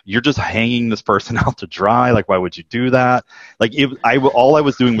like, you're just hanging this person out to dry. Like, why would you do that? Like, all I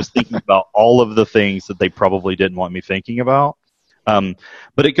was doing was thinking about all of the things that they probably didn't want me thinking about.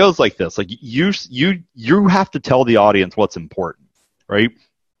 But it goes like this: like, you have to tell the audience what's important, right?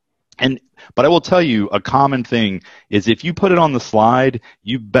 But I will tell you, a common thing is if you put it on the slide,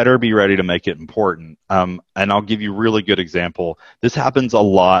 you better be ready to make it important. And I'll give you a really good example. This happens a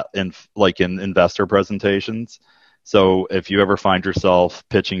lot in investor presentations. So if you ever find yourself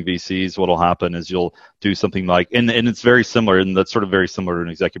pitching VCs, what'll happen is you'll do something like, and it's very similar, and that's sort of very similar to an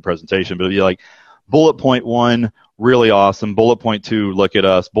executive presentation, but it'll be like, bullet point 1, really awesome. Bullet point 2, look at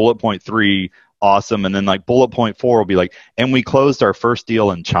us. Bullet point 3, awesome. And then like bullet point 4 will be like, and we closed our first deal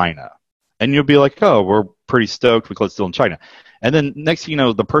in China. And you'll be like, oh, we're pretty stoked. We closed a deal in China. And then next thing you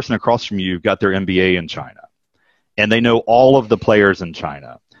know, the person across from you got their MBA in China. And they know all of the players in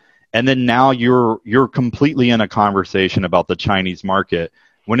China. And then now you're completely in a conversation about the Chinese market,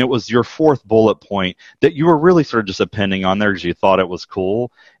 when it was your fourth bullet point that you were really sort of just appending on there because you thought it was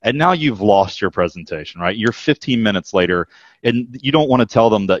cool. And now you've lost your presentation, right? You're 15 minutes later, and you don't want to tell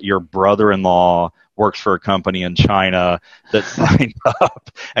them that your brother-in-law works for a company in China that signed up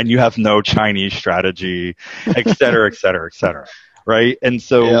and you have no Chinese strategy, et cetera, et cetera, et cetera. Right? And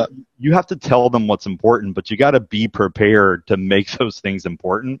so you have to tell them what's important, but you got to be prepared to make those things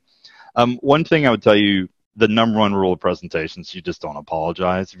important. One thing I would tell you, the number one rule of presentations, you just don't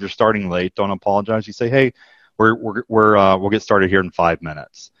apologize. If you're starting late, don't apologize. You say, hey, we'll get started here in 5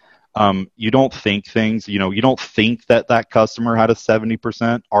 minutes. You don't think things, you don't think that customer had a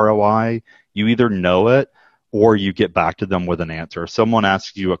 70% ROI. You either know it or you get back to them with an answer. If someone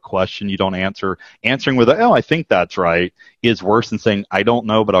asks you a question, you don't answer. Answering with, oh, I think that's right, is worse than saying, I don't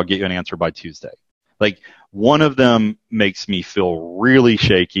know, but I'll get you an answer by Tuesday. Like, one of them makes me feel really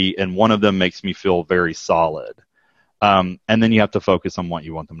shaky, and one of them makes me feel very solid. And then you have to focus on what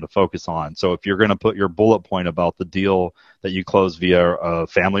you want them to focus on. So if you're going to put your bullet point about the deal that you closed via a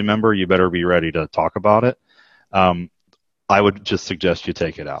family member, you better be ready to talk about it. I would just suggest you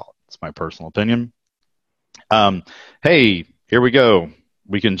take it out. It's my personal opinion. Hey, here we go.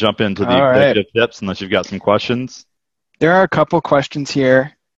 We can jump into the executive tips unless you've got some questions. There are a couple questions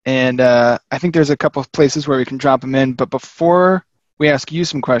here, and I think there's a couple of places where we can drop them in. But before we ask you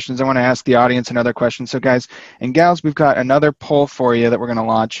some questions, I want to ask the audience another question. So guys and gals, we've got another poll for you that we're going to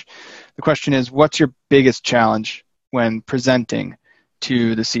launch. The question is, what's your biggest challenge when presenting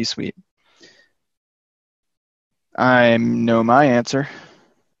to the C-suite? I know my answer.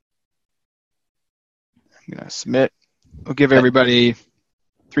 I'm going to submit. We'll give everybody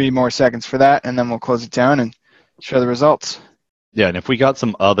 3 more seconds for that, and then we'll close it down and show the results. Yeah, and if we got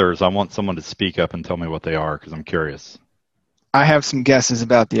some others, I want someone to speak up and tell me what they are because I'm curious. I have some guesses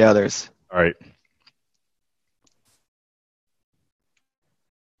about the others. All right.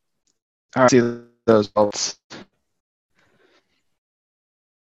 All right, see those results.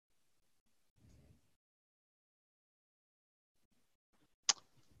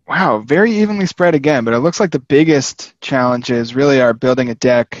 Wow, very evenly spread again, but it looks like the biggest challenges really are building a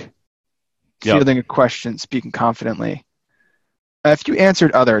deck, fielding a question, speaking confidently. If you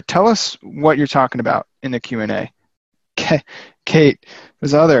answered other, tell us what you're talking about in the Q&A. Kate,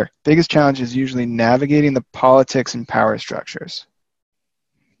 was other. Biggest challenge is usually navigating the politics and power structures.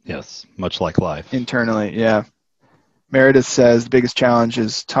 Yes, much like life. Internally, yeah. Meredith says the biggest challenge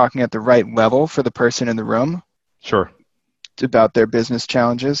is talking at the right level for the person in the room. Sure. About their business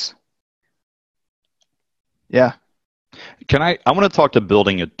challenges. Yeah. I want to talk to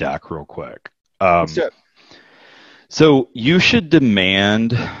building a deck real quick. Let's do it. So you should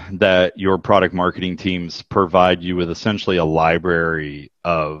demand that your product marketing teams provide you with essentially a library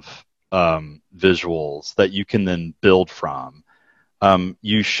of visuals that you can then build from.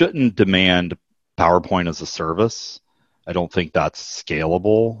 You shouldn't demand PowerPoint as a service. I don't think that's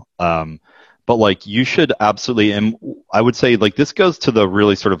scalable. But like you should absolutely, and I would say like this goes to the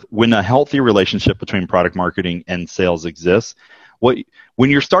really sort of when a healthy relationship between product marketing and sales exists, when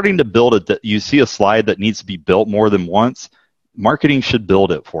you're starting to build it, that you see a slide that needs to be built more than once, marketing should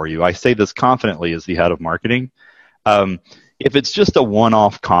build it for you. I say this confidently as the head of marketing. If it's just a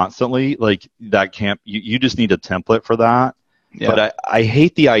one-off constantly, like that can't, you just need a template for that. Yeah. But I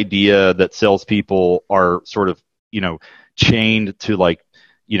hate the idea that salespeople are sort of, chained to like,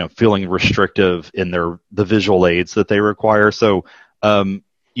 feeling restrictive in the visual aids that they require. So,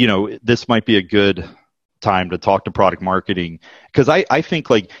 this might be a good time to talk to product marketing because I think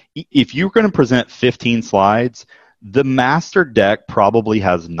like if you're going to present 15 slides, the master deck probably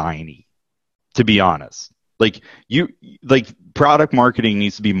has 90, to be honest. Product marketing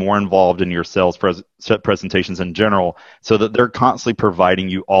needs to be more involved in your sales presentations in general so that they're constantly providing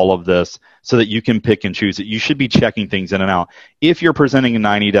you all of this so that you can pick and choose it. You should be checking things in and out. If you're presenting a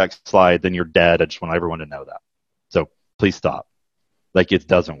 90 deck slide, then you're dead. I just want everyone to know that. So please stop. It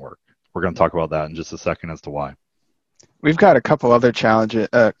doesn't work. We're going to talk about that in just a second as to why. We've got a couple other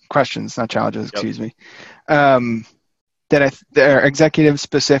questions, not challenges, excuse me, that are executive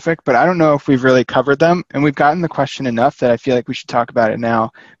specific, but I don't know if we've really covered them. And we've gotten the question enough that I feel like we should talk about it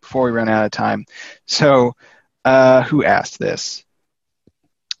now before we run out of time. So who asked this?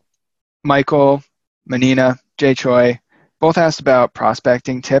 Michael, Manina, Jay Choi, both asked about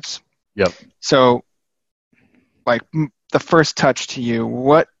prospecting tips. Yep. So the first touch to you,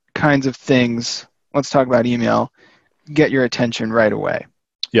 what kinds of things, let's talk about email, get your attention right away?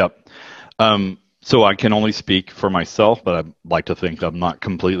 Yep. So I can only speak for myself, but I'd like to think I'm not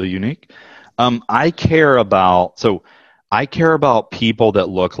completely unique. I care about people that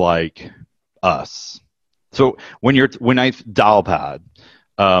look like us. So when I dial pad,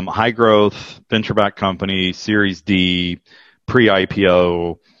 high growth, venture backed company, Series D,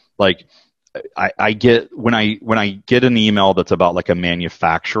 pre-IPO. Like I get when I get an email that's about like a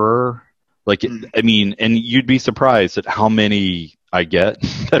manufacturer, like I mean, and you'd be surprised at how many I get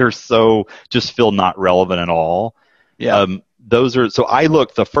that are so just feel not relevant at all. Yeah. Those are so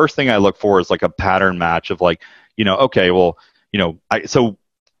the first thing I look for is like a pattern match of like, okay, well, so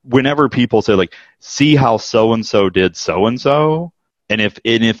whenever people say like, see how so and so did so and so, and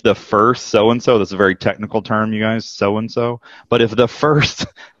if the first so and so, that's a very technical term, you guys, so and so, but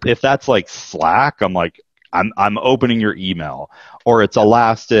if that's like Slack, I'm like, I'm opening your email, or it's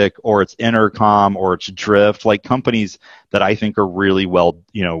Elastic, or it's Intercom, or it's Drift, like companies that I think are really well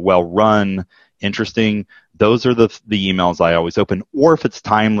run, interesting. Those are the emails I always open. Or if it's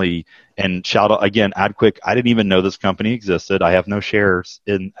timely, and shout out again, AdQuick. I didn't even know this company existed. I have no shares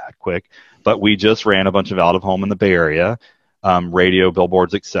in AdQuick, but we just ran a bunch of out of home in the Bay Area, radio,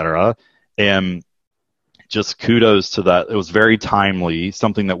 billboards, etc. And just kudos to that. It was very timely,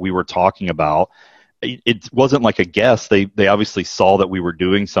 something that we were talking about. It wasn't like a guess. They obviously saw that we were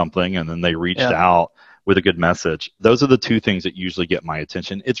doing something, and then they reached out with a good message. Those are the two things that usually get my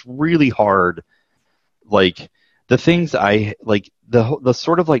attention. It's really hard. Like the things I like, the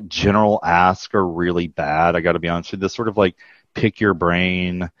sort of like general ask are really bad. I got to be honest with you. The sort of like pick your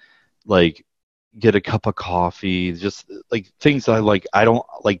brain, like get a cup of coffee, just like things I like. I don't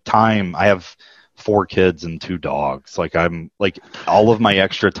like time. I have 4 kids and 2 dogs. Like I'm like all of my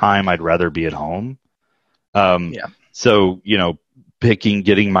extra time, I'd rather be at home. So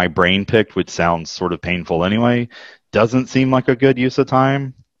getting my brain picked, which sounds sort of painful anyway, doesn't seem like a good use of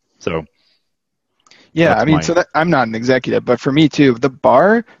time. So. Yeah, I mean, I'm not an executive, but for me too, the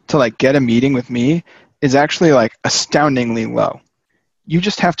bar to like get a meeting with me is actually like astoundingly low. You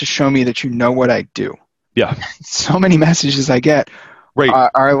just have to show me that you know what I do. Yeah. So many messages I get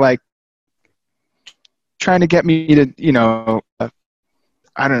are like trying to get me to,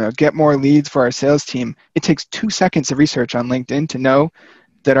 I don't know, get more leads for our sales team. It takes 2 seconds of research on LinkedIn to know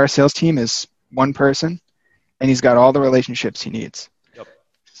that our sales team is one person and he's got all the relationships he needs. Yep.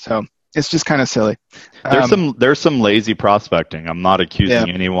 So it's just kind of silly. There's some lazy prospecting. I'm not accusing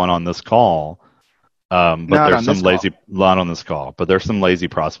anyone on this call, but there's some lazy lot on this call. But there's some lazy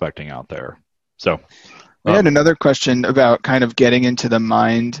prospecting out there. So we had another question about kind of getting into the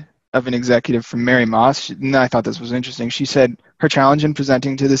mind of an executive from Mary Moss, and I thought this was interesting. She said her challenge in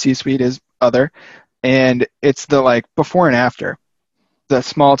presenting to the C-suite is other, and it's the like before and after, the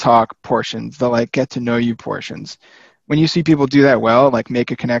small talk portions, the like get to know you portions. When you see people do that well, like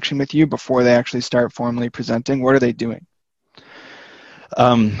make a connection with you before they actually start formally presenting, what are they doing?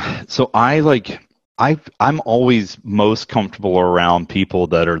 So I'm always most comfortable around people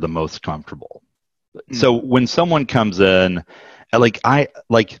that are the most comfortable. So when someone comes in, I'll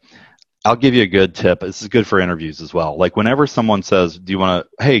give you a good tip. This is good for interviews as well. Like whenever someone says, do you want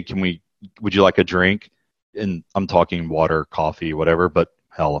to, hey, would you like a drink? And I'm talking water, coffee, whatever, but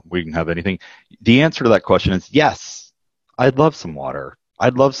hell, we can have anything. The answer to that question is yes. I'd love some water.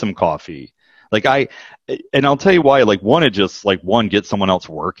 I'd love some coffee. And I'll tell you why, one, get someone else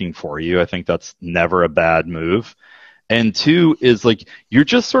working for you. I think that's never a bad move. And 2 is like, you're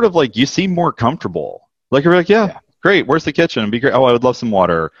just sort of like, you seem more comfortable. Like you're like, yeah. Great. Where's the kitchen? It'd be great. Oh, I would love some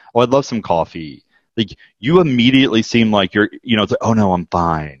water. Oh, I'd love some coffee. Like you immediately seem like you're, it's like, oh no, I'm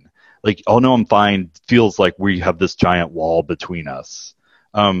fine. Like, oh no, I'm fine. Feels like we have this giant wall between us.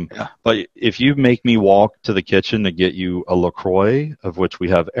 But if you make me walk to the kitchen to get you a LaCroix, of which we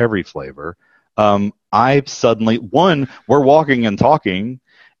have every flavor, I've suddenly, 1, we're walking and talking,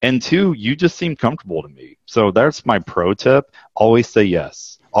 and 2, you just seem comfortable to me. So that's my pro tip. Always say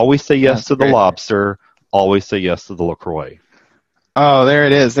yes. Always say yes to the lobster. Always say yes to the LaCroix. Oh, there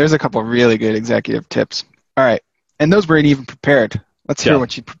it is. There's a couple of really good executive tips. All right. And those weren't even prepared. Let's hear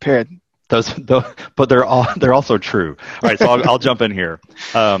what you prepared. But they're also true. All right, so I'll jump in here.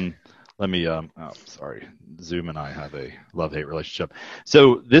 Let me. Sorry. Zoom and I have a love-hate relationship.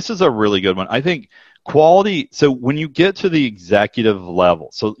 So this is a really good one. I think quality. So when you get to the executive level,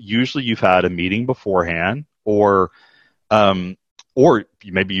 so usually you've had a meeting beforehand, or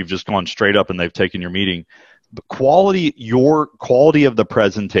maybe you've just gone straight up and they've taken your meeting. But your quality of the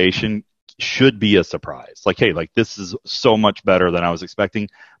presentation should be a surprise. Like, hey, like this is so much better than I was expecting.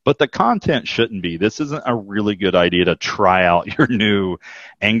 But the content shouldn't be. This isn't a really good idea to try out your new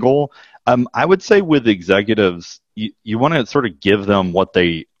angle. I would say with executives, you want to sort of give them what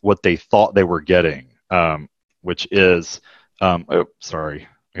they thought they were getting, which is, sorry,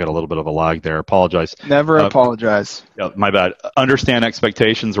 I got a little bit of a lag there. Apologize. Never apologize. Yeah, my bad. Understand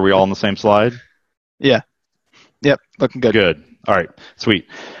expectations. Are we all on the same slide? Yeah. Yep. Looking good. Good. All right, sweet.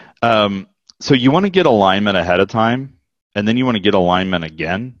 So you want to get alignment ahead of time, and then you want to get alignment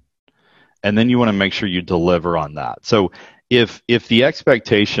again, and then you want to make sure you deliver on that. So if the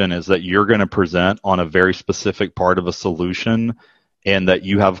expectation is that you're going to present on a very specific part of a solution and that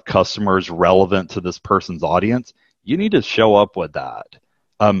you have customers relevant to this person's audience, you need to show up with that.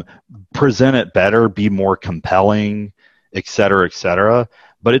 Present it better, be more compelling, et cetera, et cetera.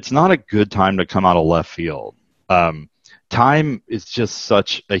 But it's not a good time to come out of left field. Time is just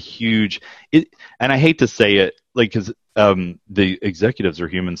such a huge, and I hate to say it, like, because the executives are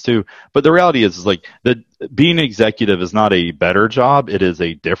humans too. But the reality is like that being an executive is not a better job; it is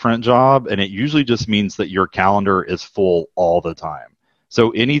a different job, and it usually just means that your calendar is full all the time.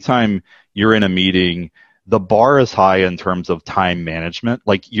 So anytime you're in a meeting, the bar is high in terms of time management.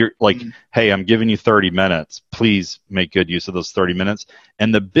 Like you're like, hey, I'm giving you 30 minutes. Please make good use of those 30 minutes.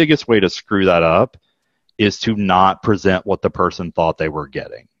 And the biggest way to screw that up is to not present what the person thought they were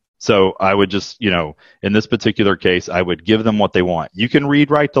getting. So I would just, in this particular case, I would give them what they want. You can read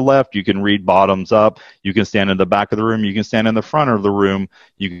right to left. You can read bottoms up. You can stand in the back of the room. You can stand in the front of the room.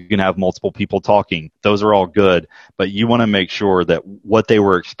 You can have multiple people talking. Those are all good. But you want to make sure that what they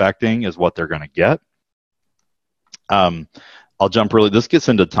were expecting is what they're going to get. I'll jump really. This gets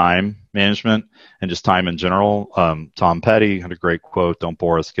into time management and just time in general. Tom Petty had a great quote, "Don't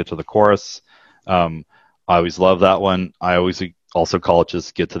bore us, get to the chorus." I always love that one. I always also call it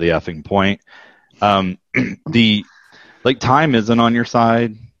just get to the effing point. Time isn't on your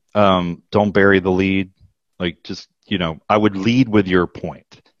side. Don't bury the lead. I would lead with your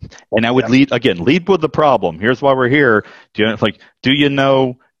point. And I would lead with the problem. Here's why we're here. Do you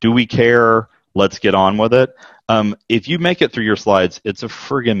know? Do we care? Let's get on with it. If you make it through your slides, it's a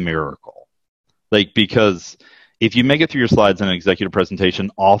friggin' miracle. Because if you make it through your slides in an executive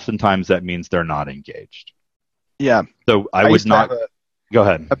presentation, oftentimes that means they're not engaged. Yeah. So I would not go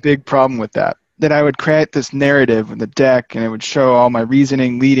ahead. A big problem with that I would create this narrative in the deck, and it would show all my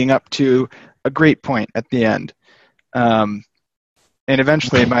reasoning leading up to a great point at the end. And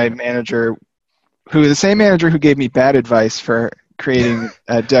eventually my manager, the same manager who gave me bad advice for creating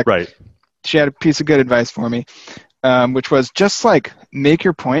a deck, right. She had a piece of good advice for me, which was just make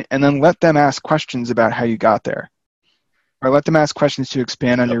your point and then let them ask questions about how you got there. Or let them ask questions to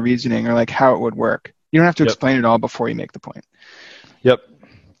expand on your reasoning or how it would work. You don't have to explain it all before you make the point. Yep.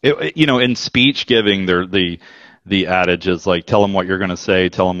 In speech giving, the adage is tell them what you're going to say,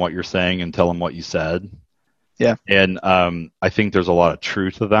 tell them what you're saying, and tell them what you said. Yeah. And I think there's a lot of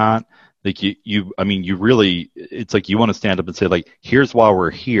truth to that. You really, it's you want to stand up and say here's why we're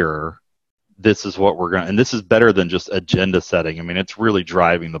here. This is what we're going to, and this is better than just agenda setting. It's really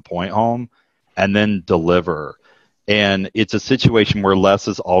driving the point home and then deliver. And it's a situation where less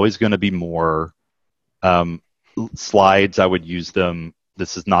is always going to be more. Slides, I would use them.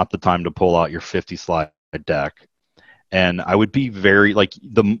 This is not the time to pull out your 50 slide deck. And I would be very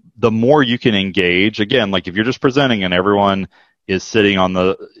the more you can engage, again, if you're just presenting and everyone is sitting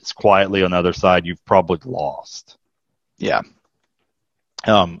quietly on the other side, you've probably lost. Yeah.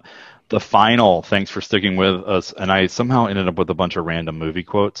 The final, thanks for sticking with us, and I somehow ended up with a bunch of random movie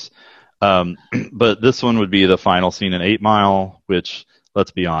quotes. But this one would be the final scene in 8 Mile, which,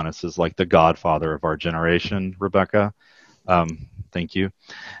 let's be honest, is the godfather of our generation, Rebecca. Thank you.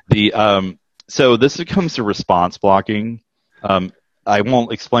 So this comes to response blocking. I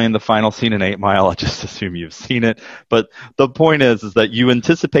won't explain the final scene in 8 Mile. I just assume you've seen it. But the point is that you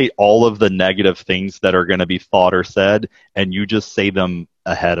anticipate all of the negative things that are going to be thought or said, and you just say them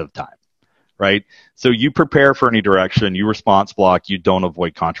ahead of time. Right? So you prepare for any direction, you response block, you don't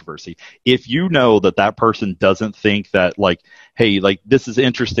avoid controversy. If you know that person doesn't think that hey, this is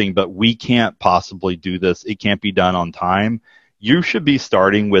interesting, but we can't possibly do this, it can't be done on time, you should be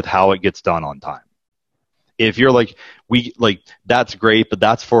starting with how it gets done on time. If you're that's great, but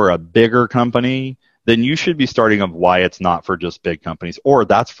that's for a bigger company, then you should be starting of why it's not for just big companies, or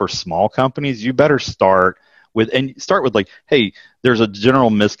that's for small companies. You better start with hey, there's a general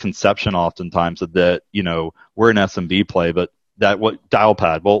misconception oftentimes that we're an SMB play, but dial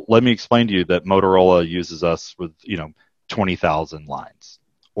pad. Well, let me explain to you that Motorola uses us with 20,000 lines,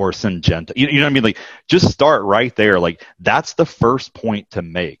 or Syngenta. You know what I mean? Just start right there. That's the first point to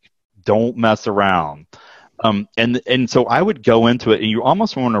make. Don't mess around. And so I would go into it, and you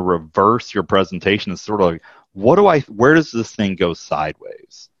almost want to reverse your presentation. It's sort of where does this thing go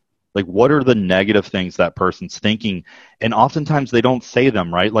sideways? What are the negative things that person's thinking? And oftentimes they don't say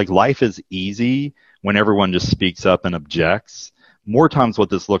them, right? Life is easy when everyone just speaks up and objects. More times what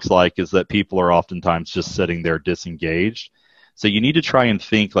this looks like is that people are oftentimes just sitting there disengaged. So you need to try and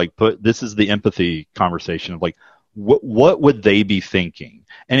think, this is the empathy conversation of what would they be thinking?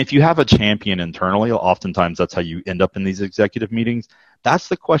 And if you have a champion internally, oftentimes that's how you end up in these executive meetings. That's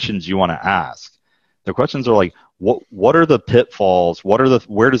the questions you want to ask. The questions are like, what are the pitfalls?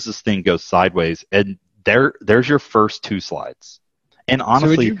 Where does this thing go sideways? And there's your first 2 slides. And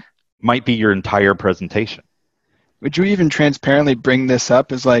honestly, might be your entire presentation. Would you even transparently bring this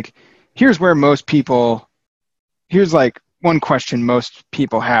up as like, here's like one question most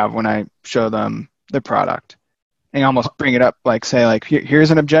people have when I show them the product, and almost bring it up, like say like,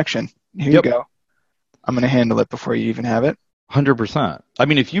 here's an objection. Here you go. I'm going to handle it before you even have it. 100%. I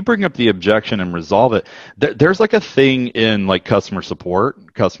mean, if you bring up the objection and resolve it, there's like a thing in like customer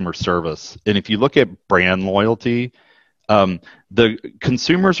support, customer service. And if you look at brand loyalty, the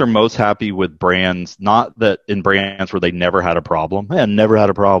consumers are most happy with brands, not that in brands where they never had a problem. Man, never had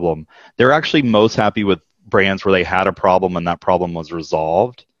a problem. They're actually most happy with brands where they had a problem and that problem was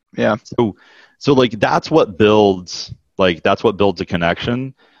resolved. Yeah. So like that's what builds a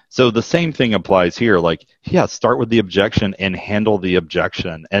connection. So the same thing applies here. Like, yeah, start with the objection and handle the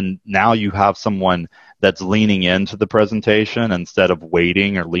objection. And now you have someone that's leaning into the presentation instead of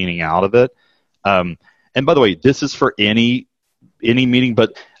waiting or leaning out of it. And by the way, this is for any meeting,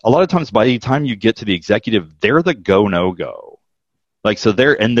 but a lot of times by the time you get to the executive, they're the go, no go. Like, so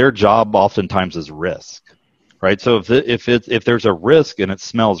their job oftentimes is risk, right? So if there's a risk and it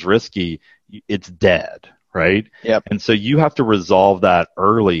smells risky, it's dead. Right? Yep. And so you have to resolve that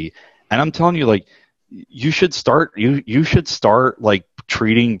early. And I'm telling you, like, you should start like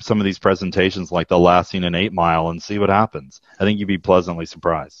treating some of these presentations like the last scene in 8 Mile and see what happens. I think you'd be pleasantly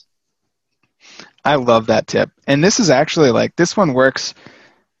surprised. I love that tip. And this is actually like, this one works.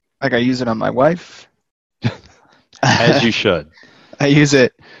 Like I use it on my wife. As you should. I use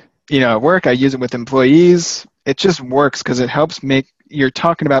it, at work. I use it with employees. It just works because it helps you're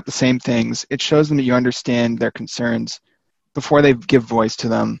talking about the same things. It shows them that you understand their concerns before they give voice to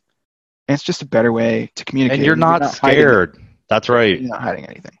them. And it's just a better way to communicate. And you're not scared. That's right. You're not hiding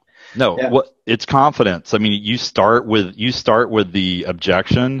anything. No, it's confidence. I mean, you start with the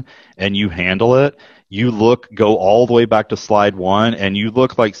objection and you handle it. You go all the way back to slide 1 and you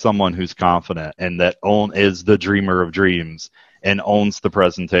look like someone who's confident and that is the dreamer of dreams and owns the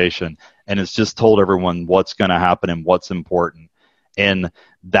presentation and has just told everyone what's going to happen and what's important. And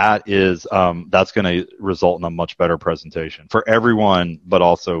that's going to result in a much better presentation for everyone, but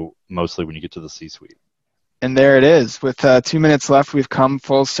also mostly when you get to the C-suite. And there it is. With 2 minutes left, we've come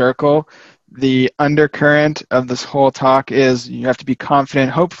full circle. The undercurrent of this whole talk is you have to be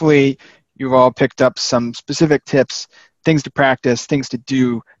confident. Hopefully, you've all picked up some specific tips, things to practice, things to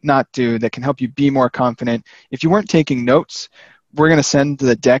do, not do, that can help you be more confident. If you weren't taking notes, we're going to send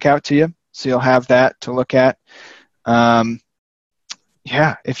the deck out to you, so you'll have that to look at.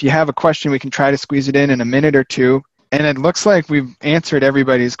 If you have a question, we can try to squeeze it in a minute or two. And it looks like we've answered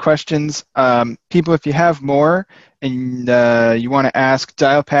everybody's questions. People, if you have more and you want to ask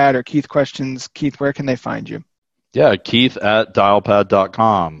Dialpad or Keith questions, Keith, where can they find you? Yeah, Keith at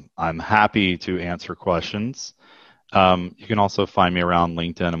dialpad.com. I'm happy to answer questions. You can also find me around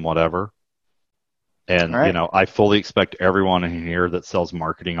LinkedIn and whatever. And, right. I fully expect everyone in here that sells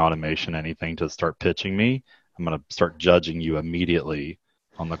marketing automation, anything, to start pitching me. I'm going to start judging you immediately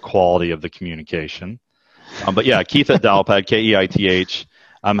on the quality of the communication. But yeah, Keith at Dialpad, Keith.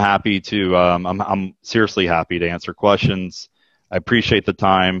 I'm happy to. I'm seriously happy to answer questions. I appreciate the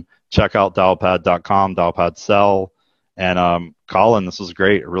time. Check out dialpad.com, Dialpad Sell, and Colin, this was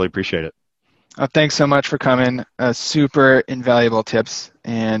great. I really appreciate it. Thanks so much for coming. Super invaluable tips,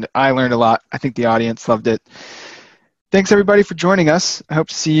 and I learned a lot. I think the audience loved it. Thanks everybody for joining us. I hope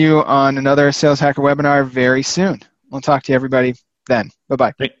to see you on another Sales Hacker webinar very soon. We'll talk to you everybody then.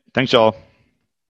 Bye-bye. Thanks, y'all.